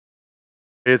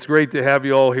It's great to have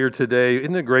you all here today.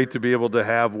 Isn't it great to be able to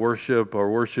have our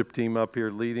worship team up here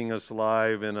leading us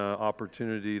live in an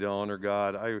opportunity to honor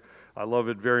God? I love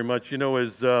it very much.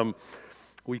 As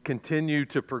we continue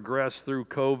to progress through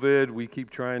COVID, we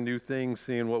keep trying new things,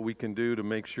 seeing what we can do to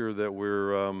make sure that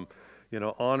we're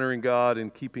honoring God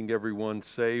and keeping everyone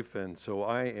safe. And so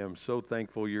I am so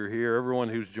thankful you're here. Everyone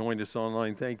who's joined us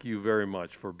online, thank you very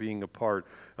much for being a part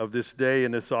of this day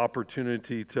and this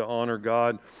opportunity to honor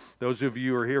God. Those of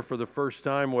you who are here for the first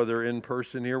time, whether in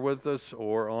person here with us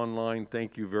or online,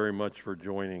 thank you very much for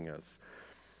joining us.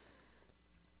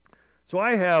 So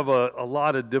I have a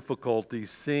lot of difficulty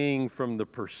seeing from the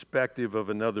perspective of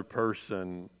another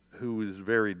person who is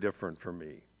very different from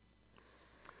me.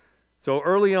 So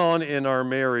early on in our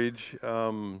marriage,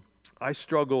 I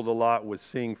struggled a lot with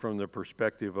seeing from the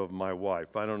perspective of my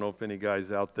wife. I don't know if any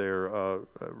guys out there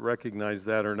recognize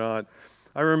that or not.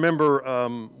 I remember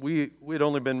we'd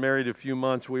only been married a few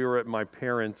months. We were at my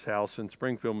parents' house in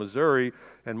Springfield, Missouri,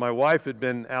 and my wife had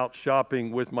been out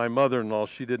shopping with my mother-in-law.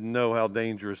 She didn't know how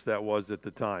dangerous that was at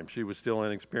the time. She was still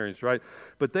inexperienced, right?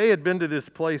 But they had been to this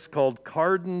place called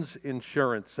Cardin's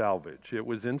Insurance Salvage. It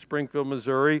was in Springfield,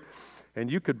 Missouri, and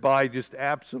you could buy just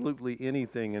absolutely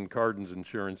anything in Cardin's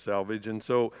Insurance Salvage. And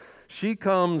so she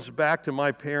comes back to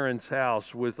my parents'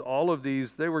 house with all of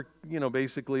these. They were,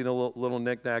 basically little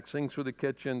knickknacks, things for the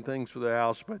kitchen, things for the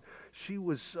house. But she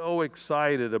was so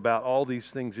excited about all these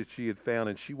things that she had found,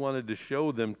 and she wanted to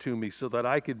show them to me so that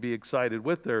I could be excited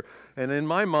with her. And in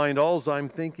my mind, all I'm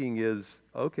thinking is,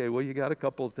 okay, well, you got a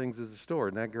couple of things at the store.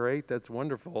 Isn't that great? That's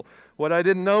wonderful. What I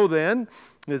didn't know then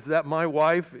is that my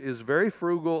wife is very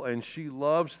frugal, and she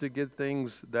loves to get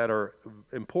things that are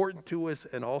important to us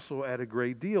and also at a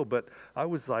great deal. But I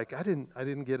was like, I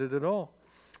didn't get it at all.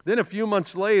 Then a few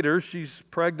months later, she's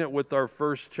pregnant with our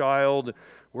first child.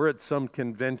 We're at some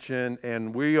convention,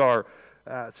 and we are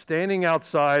standing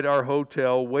outside our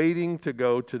hotel waiting to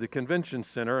go to the convention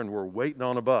center, and we're waiting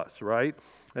on a bus, right?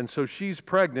 And so she's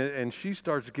pregnant, and she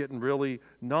starts getting really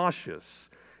nauseous.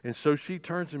 And so she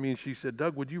turns to me and she said,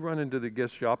 Doug, would you run into the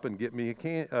gift shop and get me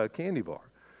a candy bar?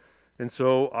 And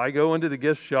so I go into the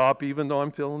gift shop, even though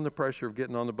I'm feeling the pressure of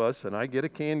getting on the bus, and I get a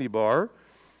candy bar.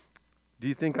 Do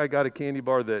you think I got a candy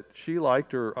bar that she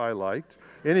liked or I liked?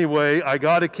 Anyway, I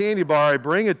got a candy bar. I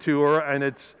bring it to her,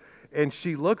 and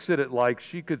she looks at it like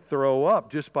she could throw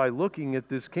up just by looking at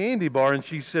this candy bar. And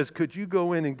she says, could you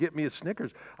go in and get me a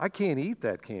Snickers? I can't eat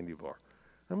that candy bar.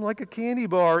 I'm like, a candy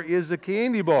bar is a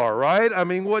candy bar, right? I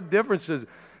mean, what difference is it?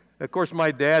 Of course, my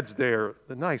dad's there,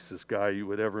 the nicest guy you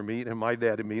would ever meet. And my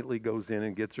dad immediately goes in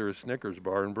and gets her a Snickers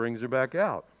bar and brings her back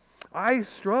out. I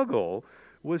struggle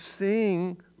with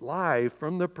seeing life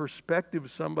from the perspective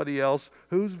of somebody else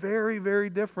who's very, very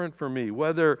different from me,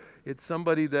 whether it's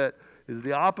somebody that is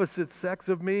the opposite sex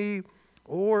of me,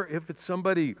 or if it's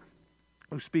somebody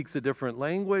who speaks a different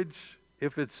language,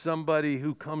 if it's somebody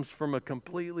who comes from a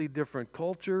completely different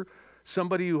culture,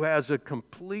 somebody who has a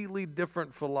completely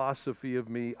different philosophy of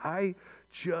me. I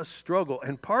just struggle.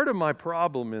 And part of my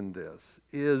problem in this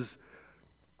is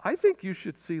I think you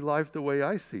should see life the way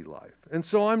I see life. And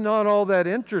so I'm not all that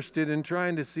interested in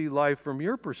trying to see life from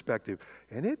your perspective.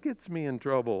 And it gets me in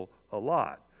trouble a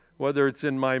lot. Whether it's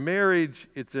in my marriage,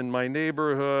 it's in my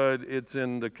neighborhood, it's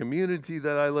in the community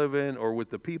that I live in, or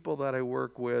with the people that I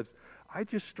work with, I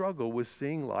just struggle with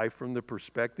seeing life from the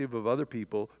perspective of other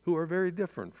people who are very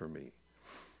different from me.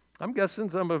 I'm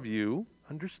guessing some of you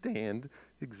understand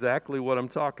exactly what I'm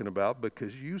talking about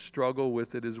because you struggle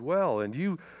with it as well. And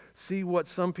you see what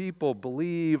some people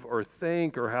believe or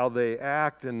think or how they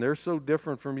act, and they're so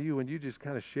different from you, and you just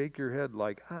kind of shake your head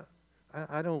like,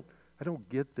 I don't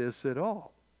get this at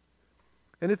all.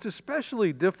 And it's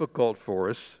especially difficult for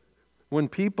us when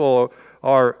people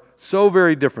are so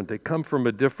very different. They come from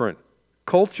a different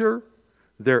culture.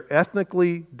 They're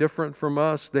ethnically different from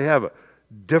us. They have a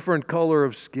different color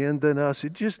of skin than us.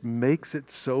 It just makes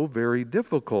it so very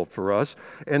difficult for us.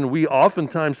 And we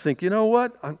oftentimes think, you know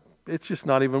what? It's just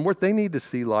not even worth it. They need to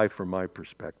see life from my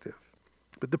perspective.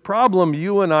 But the problem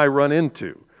you and I run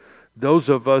into, those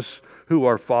of us who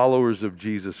are followers of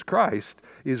Jesus Christ,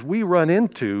 is we run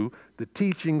into the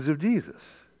teachings of Jesus.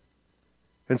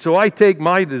 And so I take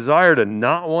my desire to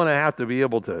not want to have to be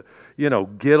able to,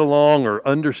 get along or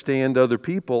understand other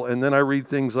people, and then I read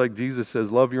things like Jesus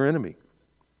says, love your enemy.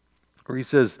 Or he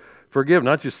says, forgive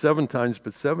not just 7 times,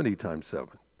 but 70 times 7.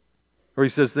 Or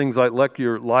he says things like, let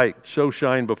your light so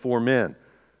shine before men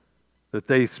that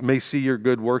they may see your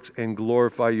good works and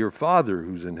glorify your Father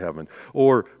who's in heaven.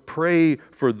 Or pray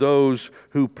for those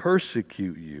who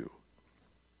persecute you.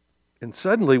 And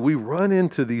suddenly we run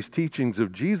into these teachings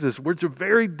of Jesus, which are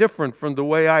very different from the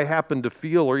way I happen to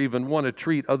feel or even want to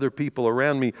treat other people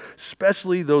around me,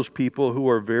 especially those people who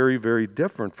are very, very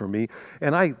different from me.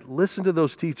 And I listen to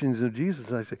those teachings of Jesus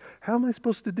and I say, how am I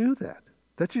supposed to do that?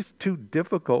 That's just too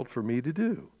difficult for me to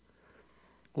do.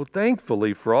 Well,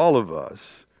 thankfully for all of us,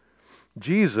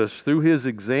 Jesus, through his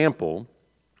example,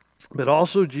 but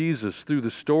also Jesus, through the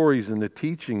stories and the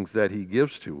teachings that he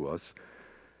gives to us,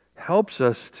 helps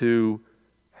us to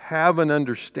have an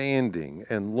understanding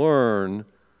and learn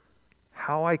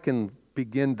how I can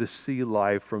begin to see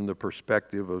life from the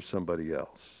perspective of somebody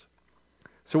else.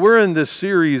 So we're in this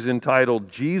series entitled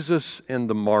Jesus and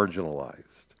the Marginalized.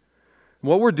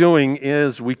 What we're doing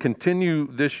is we continue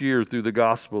this year through the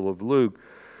Gospel of Luke.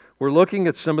 We're looking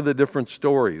at some of the different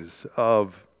stories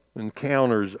of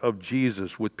encounters of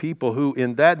Jesus with people who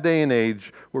in that day and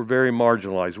age were very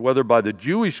marginalized, whether by the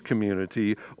Jewish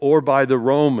community or by the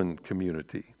Roman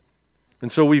community.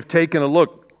 And so we've taken a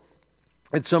look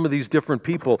at some of these different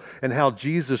people and how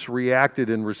Jesus reacted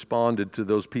and responded to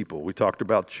those people. We talked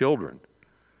about children.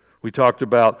 We talked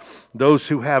about those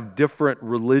who have different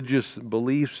religious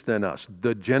beliefs than us,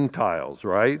 the Gentiles,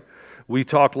 right? We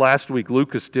talked last week,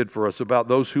 Lucas did for us, about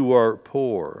those who are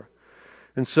poor.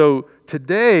 And so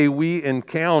today we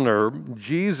encounter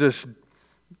Jesus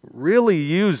really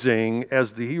using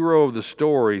as the hero of the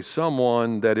story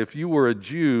someone that if you were a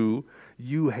Jew,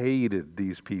 you hated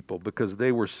these people because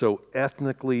they were so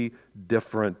ethnically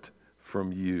different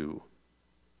from you.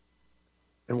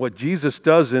 And what Jesus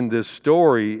does in this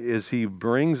story is he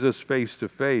brings us face to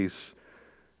face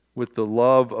with the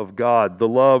love of God, the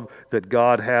love that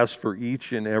God has for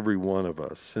each and every one of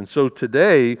us. And so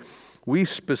today, we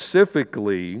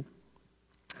specifically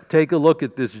take a look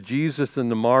at this Jesus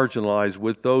and the marginalized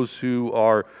with those who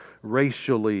are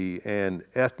racially and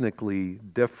ethnically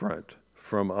different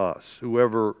from us,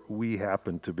 whoever we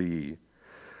happen to be.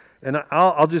 And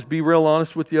I'll just be real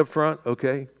honest with you up front,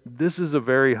 okay? This is a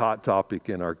very hot topic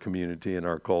in our community, in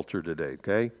our culture today,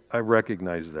 okay? I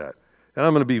recognize that. And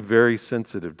I'm going to be very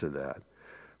sensitive to that.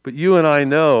 But you and I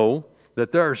know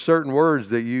that there are certain words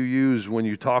that you use when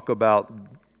you talk about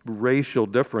racial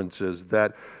differences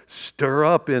that stir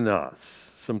up in us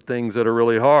some things that are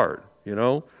really hard, you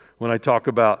know? When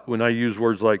I use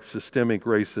words like systemic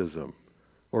racism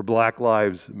or Black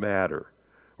Lives Matter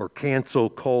or cancel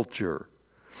culture,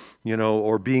 you know,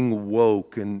 or being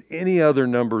woke and any other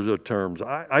numbers of terms.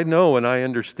 I know and I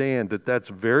understand that that's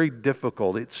very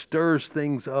difficult. It stirs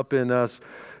things up in us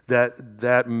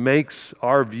that makes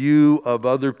our view of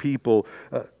other people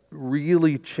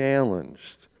really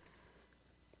challenged.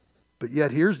 But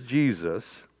yet here's Jesus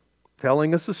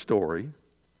telling us a story,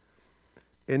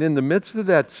 and in the midst of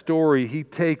that story, he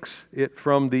takes it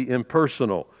from the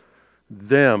impersonal,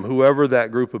 them, whoever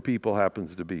that group of people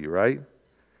happens to be, right?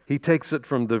 He takes it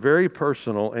from the very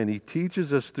personal, and he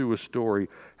teaches us through a story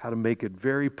how to make it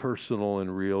very personal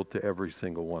and real to every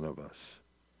single one of us.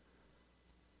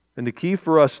 And the key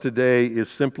for us today is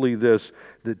simply this,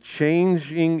 that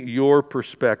changing your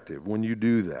perspective, when you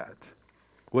do that,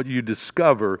 what you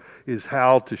discover is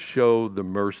how to show the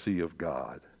mercy of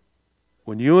God.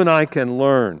 When you and I can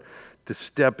learn to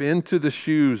step into the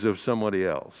shoes of somebody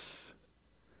else,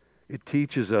 it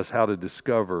teaches us how to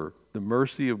discover the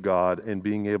mercy of God and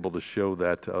being able to show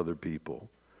that to other people.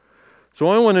 So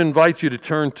I want to invite you to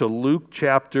turn to Luke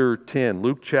chapter 10.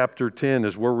 Luke chapter 10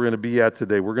 is where we're going to be at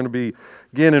today. We're going to be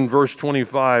again in verse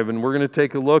 25, and we're going to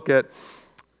take a look at,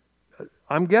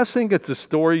 I'm guessing it's a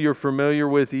story you're familiar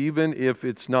with, even if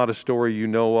it's not a story you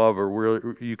know of or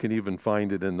where you can even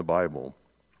find it in the Bible.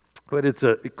 But it's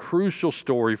a crucial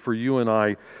story for you and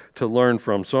I to learn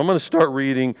from. So I'm going to start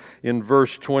reading in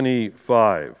verse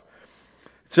 25.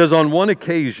 It says, on one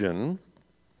occasion,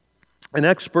 an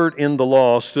expert in the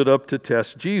law stood up to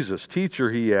test Jesus.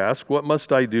 Teacher, he asked, what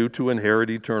must I do to inherit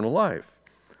eternal life?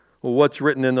 Well, what's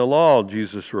written in the law?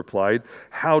 Jesus replied.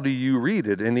 How do you read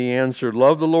it? And he answered,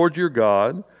 love the Lord your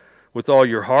God with all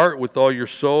your heart, with all your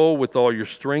soul, with all your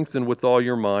strength, and with all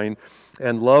your mind,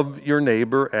 and love your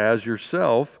neighbor as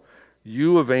yourself.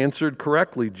 You have answered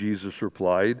correctly, Jesus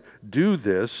replied. Do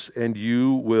this, and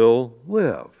you will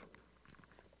live.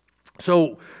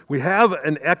 So we have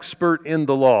an expert in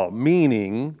the law,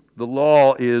 meaning the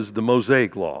law is the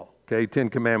Mosaic law, okay, 10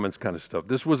 Commandments kind of stuff.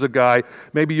 This was a guy,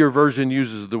 maybe your version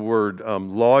uses the word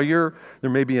lawyer. There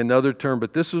may be another term,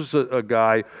 but this was a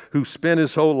guy who spent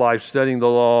his whole life studying the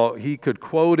law. He could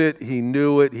quote it, he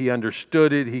knew it, he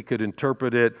understood it, he could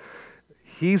interpret it.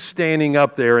 He's standing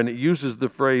up there, and it uses the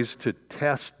phrase to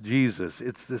test Jesus.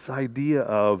 It's this idea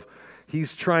of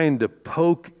he's trying to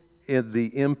poke the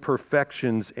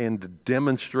imperfections and to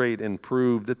demonstrate and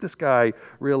prove that this guy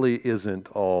really isn't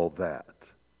all that.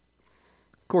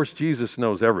 Of course, Jesus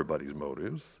knows everybody's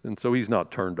motives, and so he's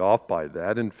not turned off by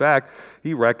that. In fact,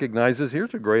 he recognizes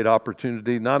here's a great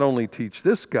opportunity not only teach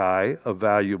this guy a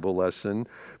valuable lesson,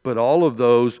 but all of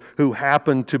those who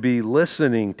happen to be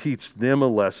listening, teach them a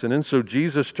lesson. And so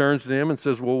Jesus turns to him and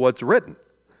says, well, what's written?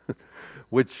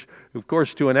 Which, of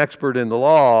course, to an expert in the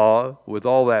law, with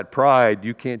all that pride,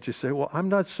 you can't just say, well, I'm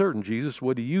not certain, Jesus,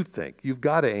 what do you think? You've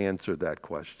got to answer that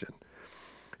question.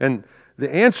 And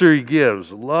the answer he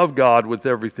gives, love God with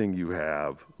everything you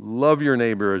have, love your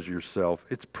neighbor as yourself.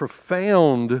 It's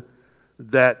profound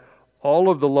that all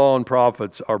of the law and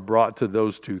prophets are brought to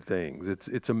those two things.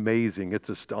 It's amazing. It's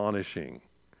astonishing.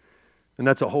 And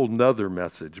that's a whole nother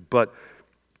message. But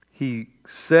he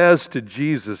says to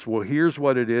Jesus, well, here's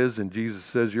what it is. And Jesus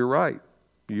says, you're right.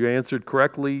 You answered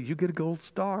correctly. You get a gold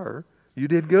star. You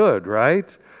did good,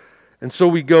 right? And so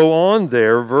we go on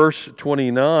there, verse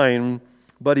 29,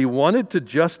 but he wanted to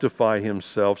justify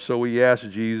himself, so he asked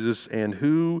Jesus, and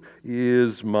who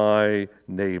is my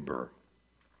neighbor?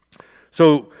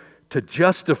 So to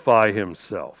justify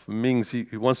himself means he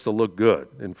wants to look good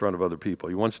in front of other people.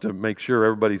 He wants to make sure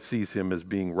everybody sees him as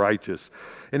being righteous.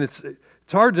 And it's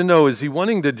hard to know, is he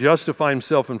wanting to justify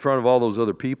himself in front of all those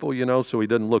other people, so he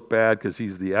doesn't look bad because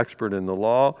he's the expert in the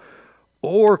law?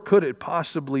 Or could it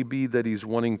possibly be that he's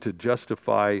wanting to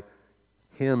justify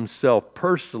himself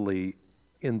personally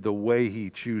in the way he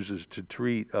chooses to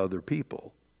treat other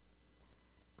people?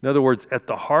 In other words, at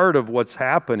the heart of what's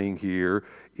happening here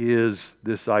is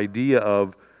this idea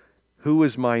of who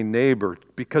is my neighbor?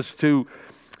 Because to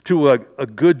a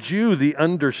good Jew, the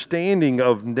understanding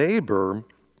of neighbor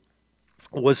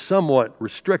was somewhat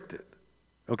restricted.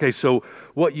 Okay, so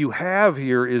what you have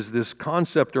here is this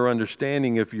concept or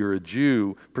understanding, if you're a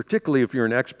Jew, particularly if you're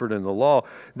an expert in the law,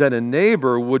 that a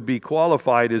neighbor would be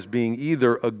qualified as being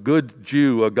either a good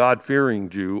Jew, a God-fearing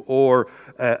Jew, or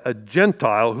a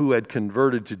Gentile who had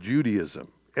converted to Judaism.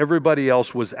 Everybody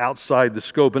else was outside the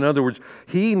scope. In other words,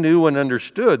 he knew and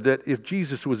understood that if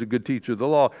Jesus was a good teacher of the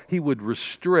law, he would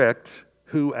restrict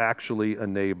who actually a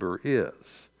neighbor is.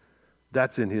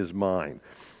 That's in his mind.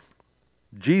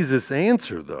 Jesus'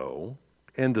 answer, though,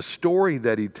 and the story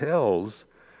that he tells,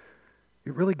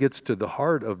 it really gets to the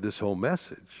heart of this whole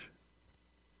message.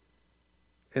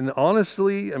 And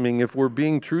honestly, if we're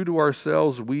being true to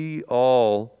ourselves, we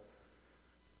all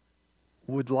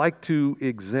would like to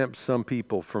exempt some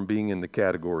people from being in the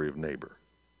category of neighbor.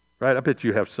 Right? I bet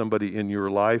you have somebody in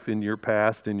your life, in your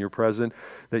past, in your present,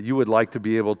 that you would like to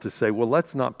be able to say, well,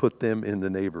 let's not put them in the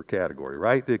neighbor category,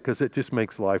 right? Because it just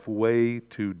makes life way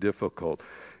too difficult.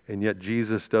 And yet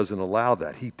Jesus doesn't allow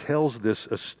that. He tells this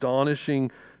astonishing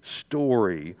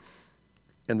story,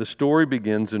 and the story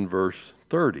begins in verse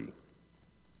 30.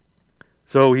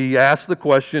 So he asked the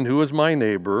question, who is my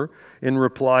neighbor? In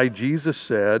reply, Jesus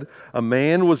said, a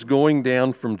man was going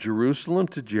down from Jerusalem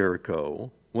to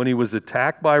Jericho. When he was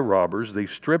attacked by robbers, they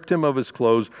stripped him of his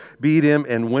clothes, beat him,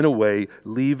 and went away,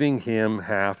 leaving him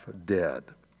half dead.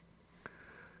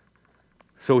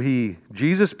 So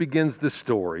Jesus begins the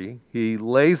story. He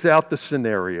lays out the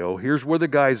scenario. Here's where the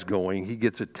guy's going. He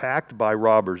gets attacked by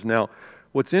robbers. Now,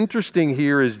 what's interesting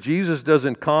here is Jesus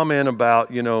doesn't comment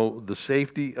about, the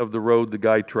safety of the road the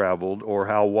guy traveled or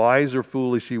how wise or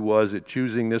foolish he was at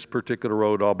choosing this particular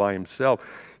road all by himself.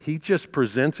 He just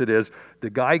presents it as the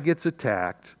guy gets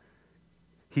attacked,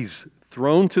 he's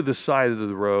thrown to the side of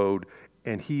the road,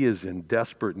 and he is in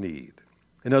desperate need.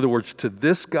 In other words, to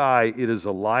this guy, it is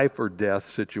a life or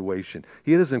death situation.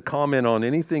 He doesn't comment on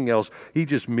anything else. He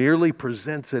just merely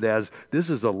presents it as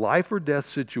this is a life or death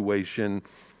situation.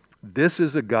 This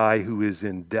is a guy who is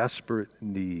in desperate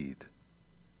need.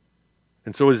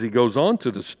 And so as he goes on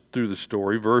through the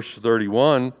story, verse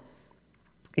 31,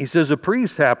 he says, a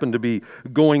priest happened to be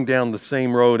going down the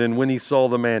same road, and when he saw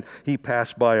the man, he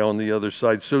passed by on the other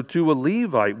side. So to a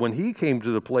Levite, when he came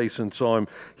to the place and saw him,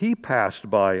 he passed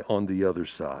by on the other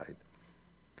side.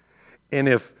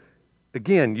 And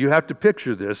again, you have to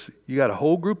picture this. You got a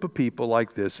whole group of people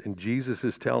like this, and Jesus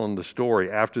is telling the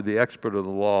story after the expert of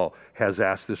the law has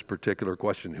asked this particular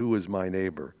question, who is my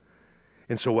neighbor?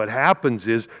 And so what happens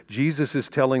is Jesus is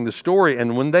telling the story,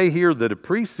 and when they hear that a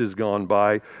priest has gone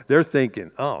by, they're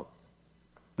thinking, oh,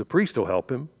 the priest will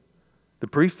help him. The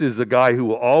priest is a guy who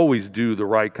will always do the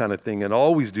right kind of thing and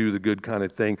always do the good kind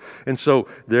of thing. And so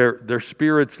their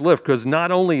spirits lift, because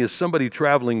not only is somebody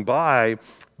traveling by,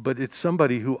 but it's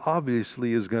somebody who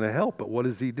obviously is going to help. But what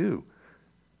does he do?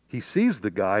 He sees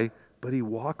the guy, but he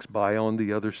walks by on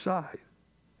the other side.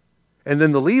 And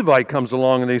then the Levite comes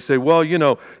along and they say, well,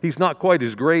 he's not quite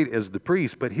as great as the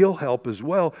priest, but he'll help as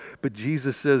well. But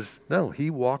Jesus says, no, he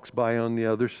walks by on the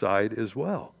other side as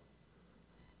well.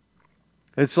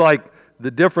 It's like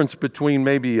the difference between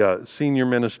maybe a senior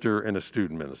minister and a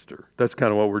student minister. That's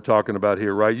kind of what we're talking about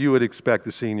here, right? You would expect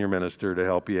the senior minister to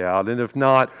help you out. And if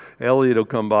not, Elliot will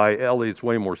come by. Elliot's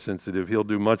way more sensitive. He'll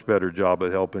do a much better job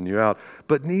at helping you out.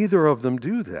 But neither of them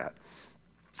do that.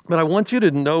 But I want you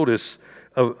to notice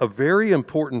a very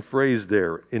important phrase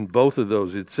there in both of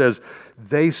those. It says,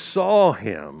 they saw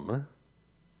him,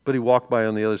 but he walked by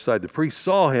on the other side. The priest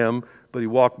saw him, but he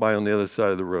walked by on the other side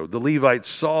of the road. The Levite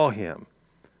saw him.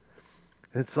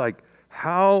 It's like,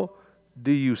 how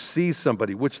do you see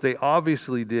somebody, which they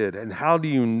obviously did, and how do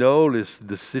you notice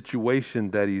the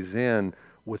situation that he's in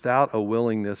without a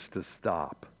willingness to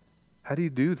stop? How do you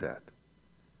do that?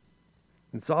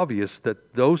 It's obvious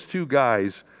that those two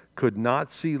guys could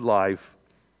not see life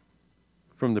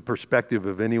from the perspective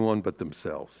of anyone but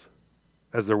themselves.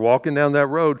 As they're walking down that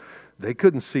road, they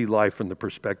couldn't see life from the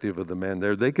perspective of the man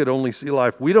there. They could only see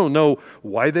life. We don't know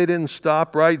why they didn't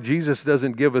stop, right? Jesus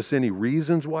doesn't give us any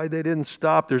reasons why they didn't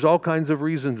stop. There's all kinds of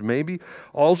reasons, maybe.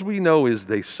 All we know is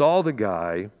they saw the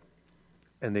guy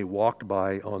and they walked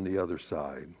by on the other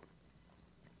side.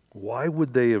 Why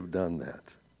would they have done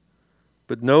that?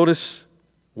 But notice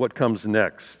what comes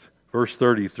next. Verse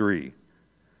 33.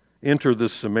 Enter the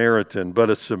Samaritan.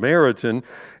 But a Samaritan,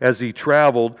 as he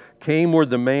traveled, came where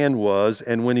the man was,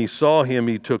 and when he saw him,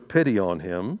 he took pity on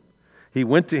him. He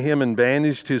went to him and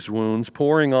bandaged his wounds,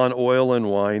 pouring on oil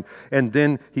and wine, and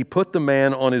then he put the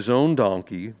man on his own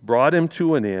donkey, brought him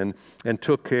to an inn, and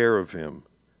took care of him.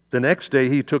 The next day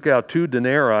he took out 2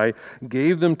 denarii,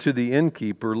 gave them to the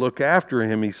innkeeper. Look after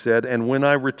him, he said, and when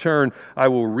I return, I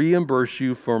will reimburse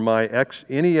you for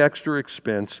any extra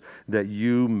expense that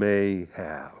you may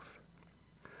have.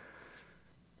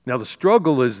 Now the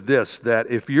struggle is this, that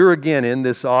if you're again in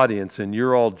this audience and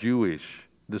you're all Jewish,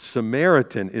 the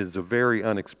Samaritan is a very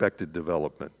unexpected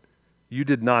development. You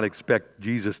did not expect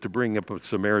Jesus to bring up a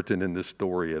Samaritan in this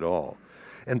story at all.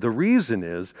 And the reason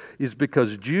is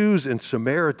because Jews and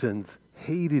Samaritans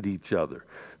hated each other.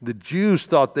 The Jews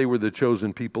thought they were the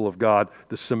chosen people of God.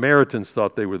 The Samaritans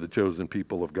thought they were the chosen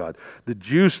people of God. The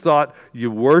Jews thought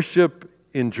you worship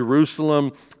in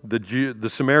Jerusalem.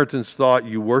 The Samaritans thought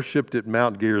you worshipped at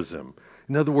Mount Gerizim.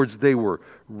 In other words, they were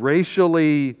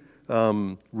racially,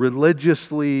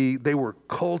 religiously, they were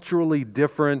culturally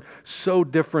different, so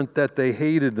different that they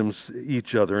hated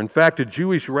each other. In fact, a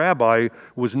Jewish rabbi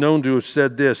was known to have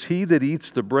said this, "He that eats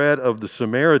the bread of the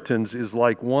Samaritans is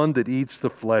like one that eats the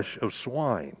flesh of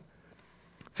swine."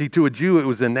 See, to a Jew, it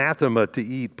was anathema to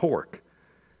eat pork.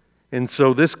 And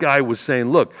so this guy was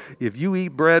saying, look, if you eat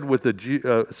bread with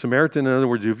a Samaritan, in other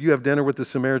words, if you have dinner with a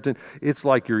Samaritan, it's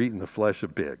like you're eating the flesh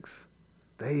of pigs.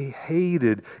 They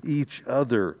hated each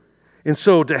other. And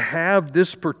so to have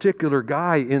this particular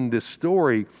guy in this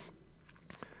story,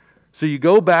 so you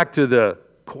go back to the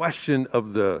question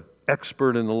of the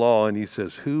expert in the law, and he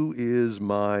says, who is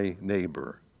my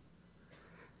neighbor?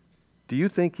 Do you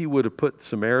think he would have put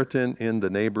Samaritan in the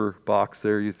neighbor box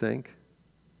there, you think?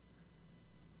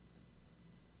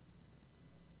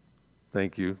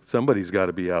 Thank you. Somebody's got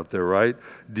to be out there, right?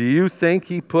 Do you think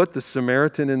he put the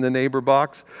Samaritan in the neighbor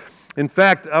box? In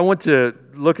fact, I want to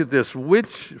look at this.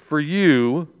 Which, for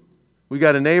you, we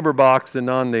got a neighbor box and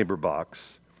non-neighbor box.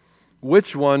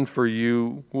 Which one for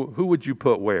you, who would you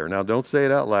put where? Now, don't say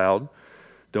it out loud.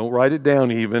 Don't write it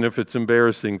down even if it's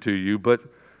embarrassing to you. But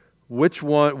which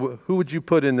one, who would you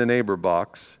put in the neighbor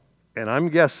box? And I'm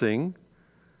guessing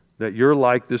that you're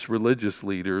like this religious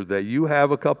leader, that you have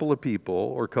a couple of people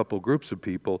or a couple of groups of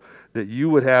people that you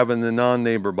would have in the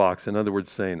non-neighbor box. In other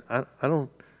words, saying,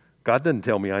 God doesn't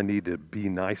tell me I need to be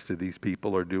nice to these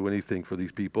people or do anything for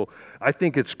these people. I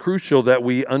think it's crucial that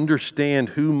we understand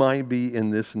who might be in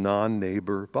this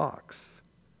non-neighbor box.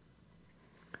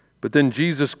 But then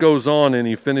Jesus goes on and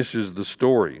he finishes the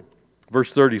story.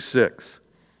 Verse 36.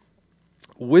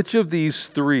 Which of these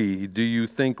 3 do you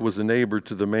think was a neighbor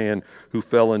to the man who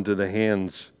fell into the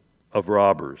hands of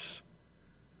robbers?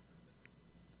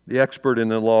 The expert in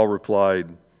the law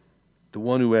replied, the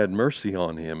one who had mercy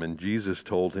on him. And Jesus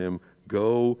told him,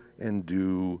 go and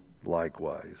do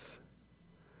likewise.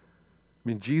 I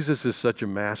mean, Jesus is such a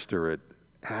master at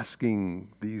asking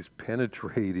these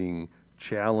penetrating,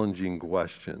 challenging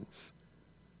questions.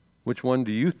 Which one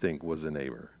do you think was a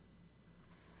neighbor?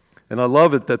 And I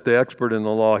love it that the expert in the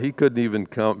law, he couldn't even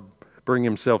bring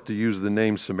himself to use the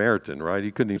name Samaritan, right?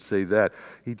 He couldn't even say that.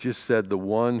 He just said the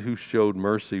one who showed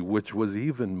mercy, which was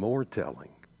even more telling.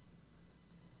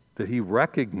 That he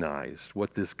recognized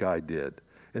what this guy did.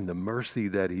 and the mercy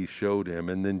that he showed him.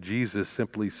 And then Jesus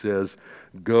simply says,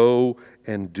 go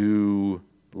and do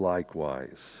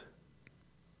likewise.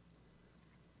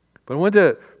 But I want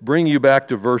to bring you back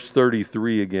to verse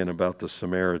 33 again about the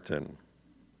Samaritan.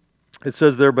 It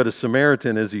says there, but a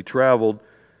Samaritan, as he traveled,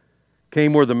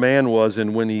 came where the man was,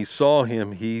 and when he saw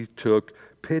him, he took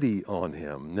pity on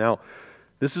him. Now,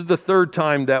 this is the third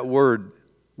time that word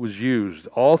was used.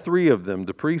 All three of them,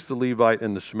 the priest, the Levite,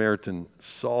 and the Samaritan,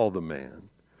 saw the man.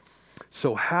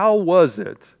 So how was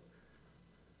it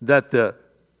that the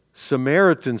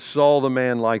Samaritan saw the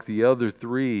man like the other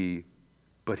three,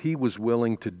 but he was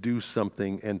willing to do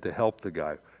something and to help the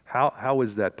guy? How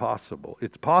is that possible?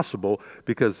 It's possible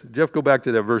because, Jeff, go back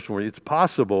to that verse for me. It's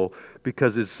possible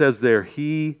because it says there,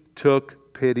 he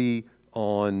took pity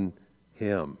on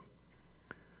him.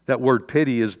 That word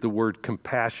pity is the word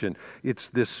compassion. It's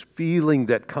this feeling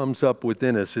that comes up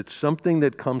within us. It's something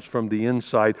that comes from the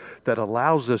inside that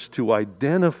allows us to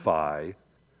identify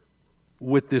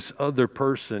with this other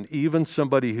person, even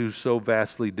somebody who's so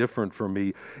vastly different from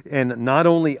me, and not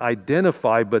only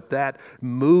identify, but that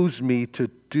moves me to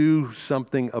do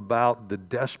something about the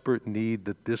desperate need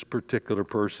that this particular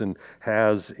person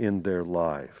has in their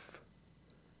life.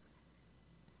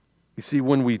 You see,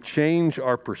 when we change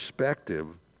our perspective,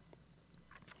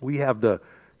 we have the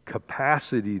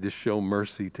capacity to show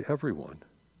mercy to everyone.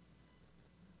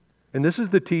 And this is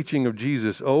the teaching of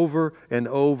Jesus over and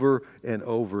over and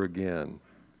over again.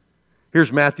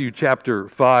 Here's Matthew chapter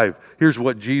 5. Here's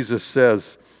what Jesus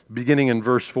says, beginning in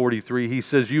verse 43. He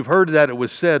says, you've heard that it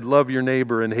was said, love your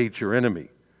neighbor and hate your enemy.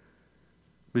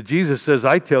 But Jesus says,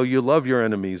 I tell you, love your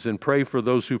enemies and pray for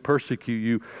those who persecute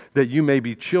you, that you may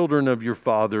be children of your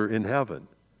Father in heaven.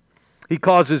 He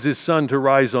causes his sun to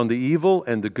rise on the evil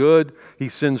and the good. He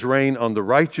sends rain on the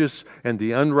righteous and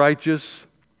the unrighteous.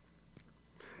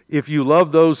 If you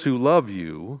love those who love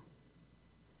you,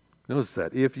 notice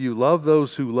that, if you love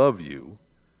those who love you,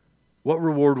 what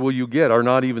reward will you get? Are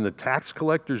not even the tax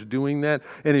collectors doing that?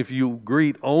 And if you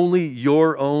greet only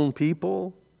your own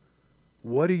people,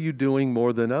 what are you doing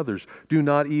more than others? Do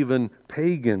not even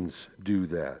pagans do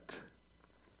that?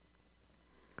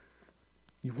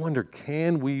 You wonder,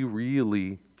 can we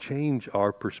really change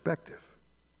our perspective?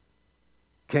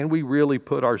 Can we really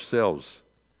put ourselves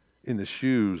in the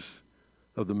shoes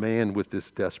of the man with this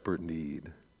desperate need?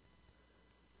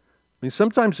 I mean,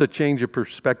 sometimes a change of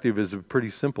perspective is a pretty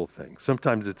simple thing.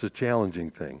 Sometimes it's a challenging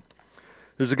thing.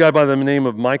 There's a guy by the name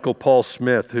of Michael Paul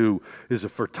Smith who is a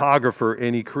photographer,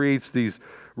 and he creates these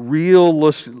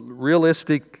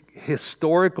realistic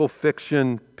historical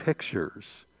fiction pictures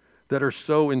that are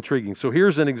so intriguing. So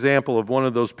here's an example of one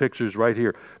of those pictures right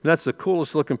here. And that's the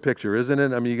coolest looking picture, isn't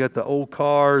it? I mean, you got the old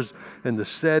cars and the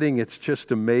setting. It's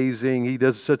just amazing. He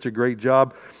does such a great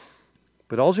job.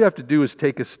 But all you have to do is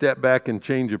take a step back and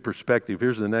change your perspective.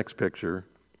 Here's the next picture.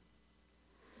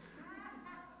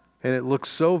 And it looks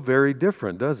so very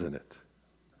different, doesn't it?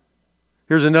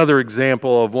 Here's another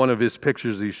example of one of his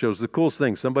pictures he shows. The coolest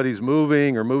thing, somebody's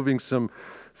moving or moving some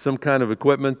kind of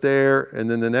equipment there.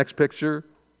 And then the next picture,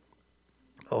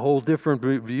 a whole different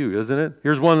view, isn't it?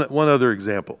 Here's one other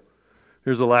example.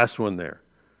 Here's the last one there.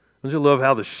 Don't you love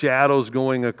how the shadows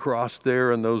going across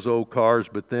there in those old cars,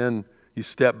 but then you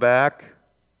step back?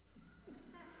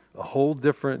 A whole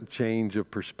different change of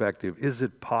perspective. Is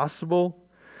it possible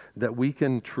that we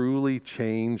can truly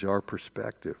change our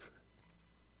perspective?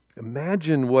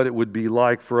 Imagine what it would be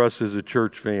like for us as a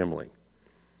church family.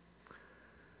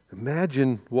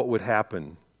 Imagine what would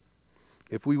happen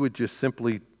if we would just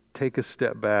simply take a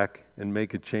step back and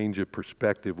make a change of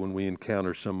perspective when we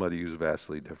encounter somebody who's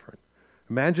vastly different.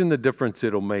 Imagine the difference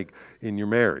it'll make in your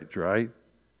marriage, right?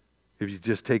 If you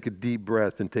just take a deep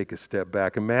breath and take a step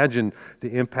back. Imagine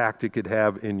the impact it could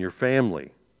have in your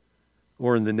family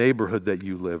or in the neighborhood that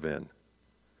you live in,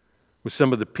 with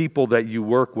some of the people that you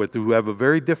work with who have a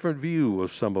very different view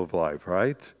of some of life,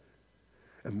 right?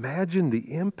 Imagine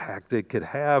the impact it could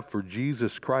have for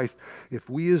Jesus Christ if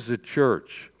we as a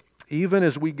church, even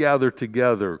as we gather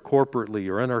together corporately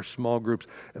or in our small groups,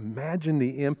 imagine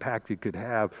the impact it could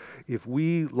have if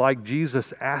we, like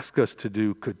Jesus asked us to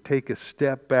do, could take a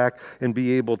step back and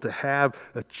be able to have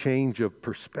a change of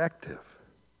perspective.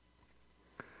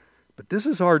 But this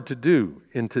is hard to do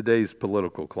in today's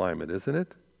political climate, isn't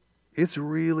it? It's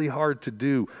really hard to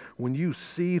do when you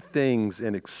see things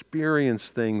and experience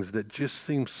things that just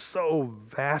seem so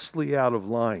vastly out of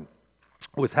line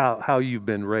with how you've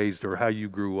been raised or how you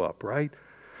grew up, right?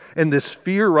 And this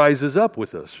fear rises up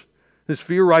with us. This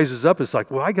fear rises up. It's like,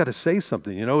 well, I got to say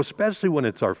something, especially when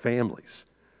it's our families.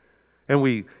 And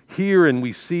we hear and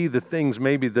we see the things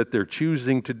maybe that they're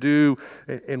choosing to do,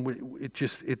 and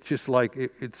it's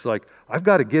like I've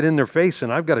got to get in their face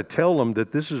and I've got to tell them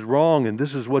that this is wrong and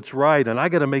this is what's right, and I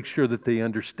got to make sure that they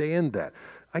understand that.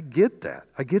 I get that.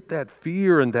 I get that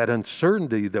fear and that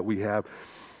uncertainty that we have.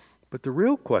 But the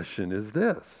real question is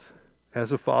this: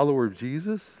 as a follower of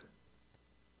Jesus,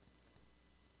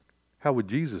 how would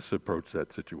Jesus approach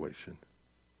that situation?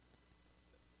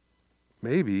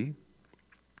 Maybe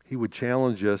he would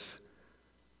challenge us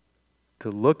to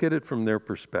look at it from their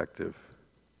perspective,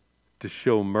 to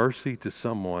show mercy to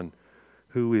someone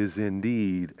who is in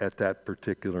need at that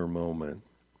particular moment.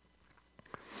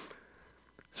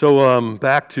 So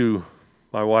back to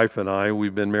my wife and I.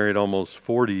 We've been married almost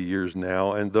 40 years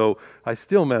now, and though I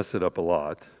still mess it up a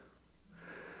lot,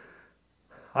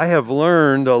 I have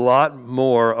learned a lot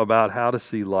more about how to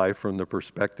see life from the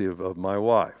perspective of my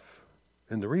wife.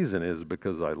 And the reason is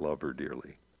because I love her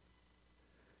dearly.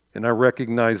 And I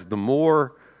recognize the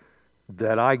more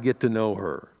that I get to know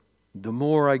her, the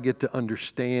more I get to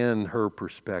understand her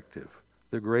perspective,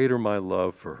 the greater my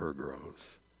love for her grows.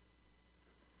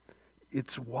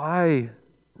 It's why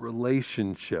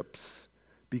relationships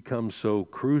become so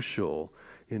crucial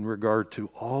in regard to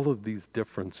all of these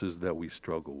differences that we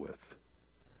struggle with.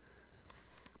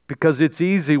 Because it's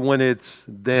easy when it's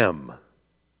them,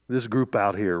 this group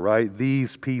out here, right?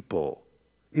 These people.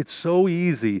 It's so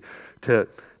easy to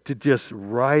just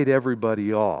write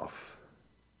everybody off.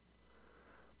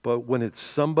 But when it's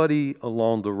somebody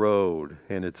along the road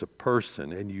and it's a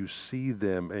person and you see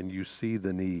them and you see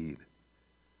the need,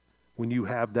 when you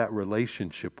have that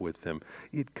relationship with them,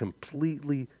 it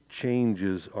completely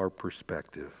changes our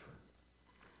perspective.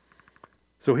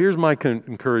 So here's my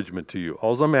encouragement to you.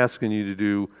 All I'm asking you to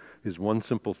do is one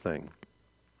simple thing.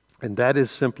 And that is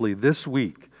simply this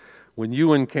week, when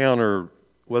you encounter,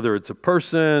 whether it's a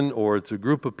person or it's a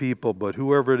group of people, but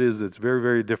whoever it is that's very,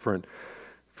 very different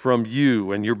from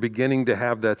you, and you're beginning to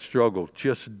have that struggle,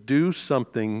 just do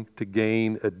something to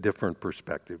gain a different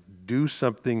perspective. Do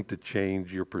something to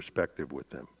change your perspective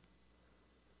with them.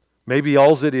 Maybe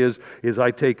all it is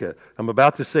I'm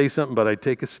about to say something, but I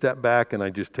take a step back and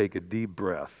I just take a deep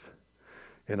breath.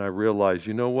 And I realize,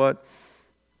 you know what?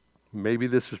 Maybe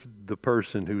this is the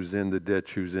person who's in the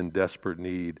ditch, who's in desperate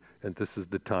need, and this is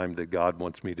the time that God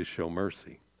wants me to show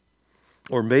mercy.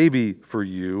 Or maybe for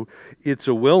you, it's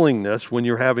a willingness when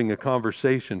you're having a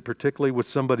conversation, particularly with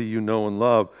somebody you know and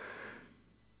love,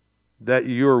 that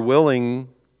you're willing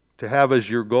to have as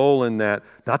your goal in that,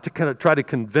 not to kind of try to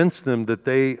convince them that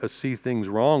they see things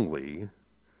wrongly,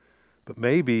 but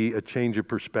maybe a change of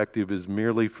perspective is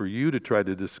merely for you to try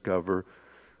to discover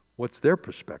what's their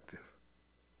perspective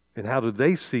and how do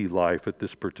they see life at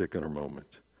this particular moment.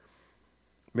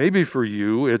 Maybe for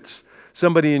you, it's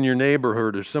somebody in your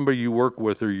neighborhood or somebody you work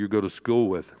with or you go to school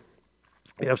with.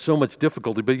 You have so much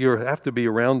difficulty, but you have to be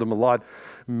around them a lot.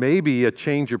 Maybe a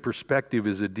change of perspective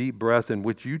is a deep breath in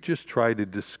which you just try to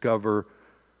discover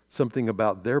something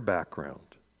about their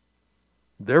background,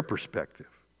 their perspective.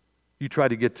 You try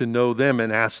to get to know them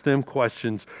and ask them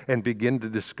questions and begin to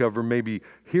discover maybe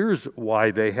here's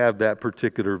why they have that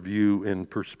particular view in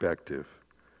perspective.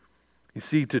 You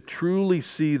see, to truly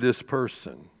see this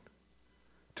person,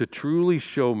 to truly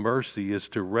show mercy is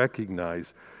to recognize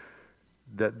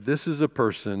that this is a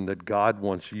person that God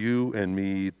wants you and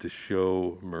me to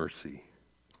show mercy.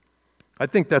 I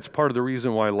think that's part of the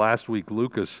reason why last week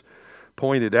Lucas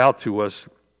pointed out to us,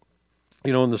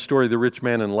 in the story of the rich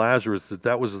man and Lazarus,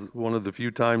 that was one of the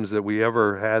few times that we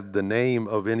ever had the name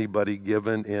of anybody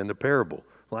given in a parable,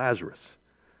 Lazarus.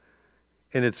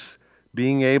 And it's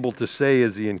being able to say,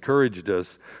 as he encouraged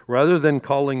us, rather than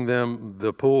calling them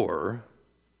the poor,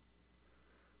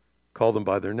 call them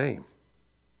by their name.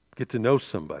 Get to know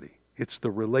somebody. It's the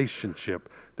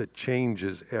relationship that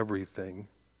changes everything.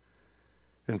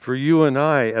 And for you and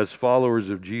I, as followers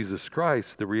of Jesus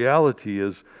Christ, the reality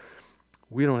is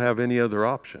we don't have any other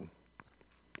option.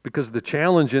 Because the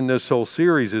challenge in this whole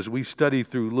series as we study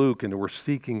through Luke and we're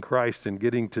seeking Christ and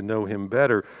getting to know him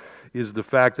better is the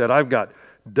fact that I've got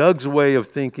Doug's way of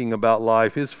thinking about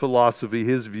life, his philosophy,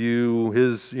 his view,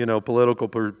 his political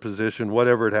position,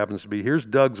 whatever it happens to be. Here's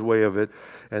Doug's way of it,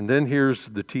 and then here's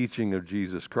the teaching of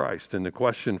Jesus Christ. And the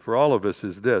question for all of us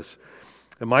is this: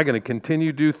 am I going to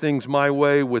continue to do things my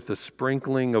way with a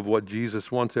sprinkling of what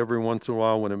Jesus wants every once in a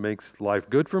while when it makes life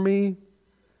good for me?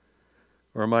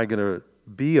 Or am I going to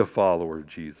be a follower of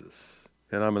Jesus?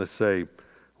 And I'm going to say,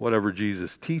 whatever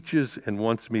Jesus teaches and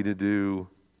wants me to do,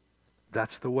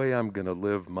 that's the way I'm going to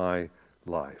live my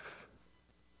life.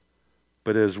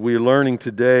 But as we're learning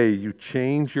today, you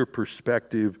change your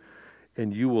perspective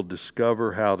and you will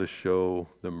discover how to show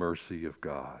the mercy of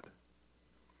God.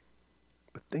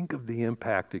 But think of the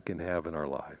impact it can have in our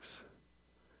lives.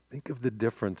 Think of the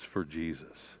difference for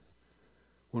Jesus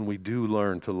when we do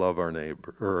learn to love our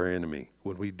neighbor or our enemy,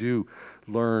 when we do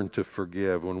learn to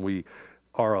forgive, when we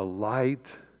are a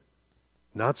light,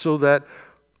 not so that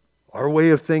our way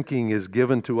of thinking is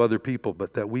given to other people,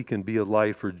 but that we can be a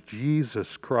light for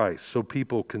Jesus Christ so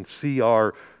people can see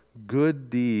our good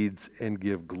deeds and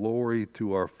give glory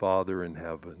to our Father in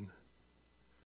heaven.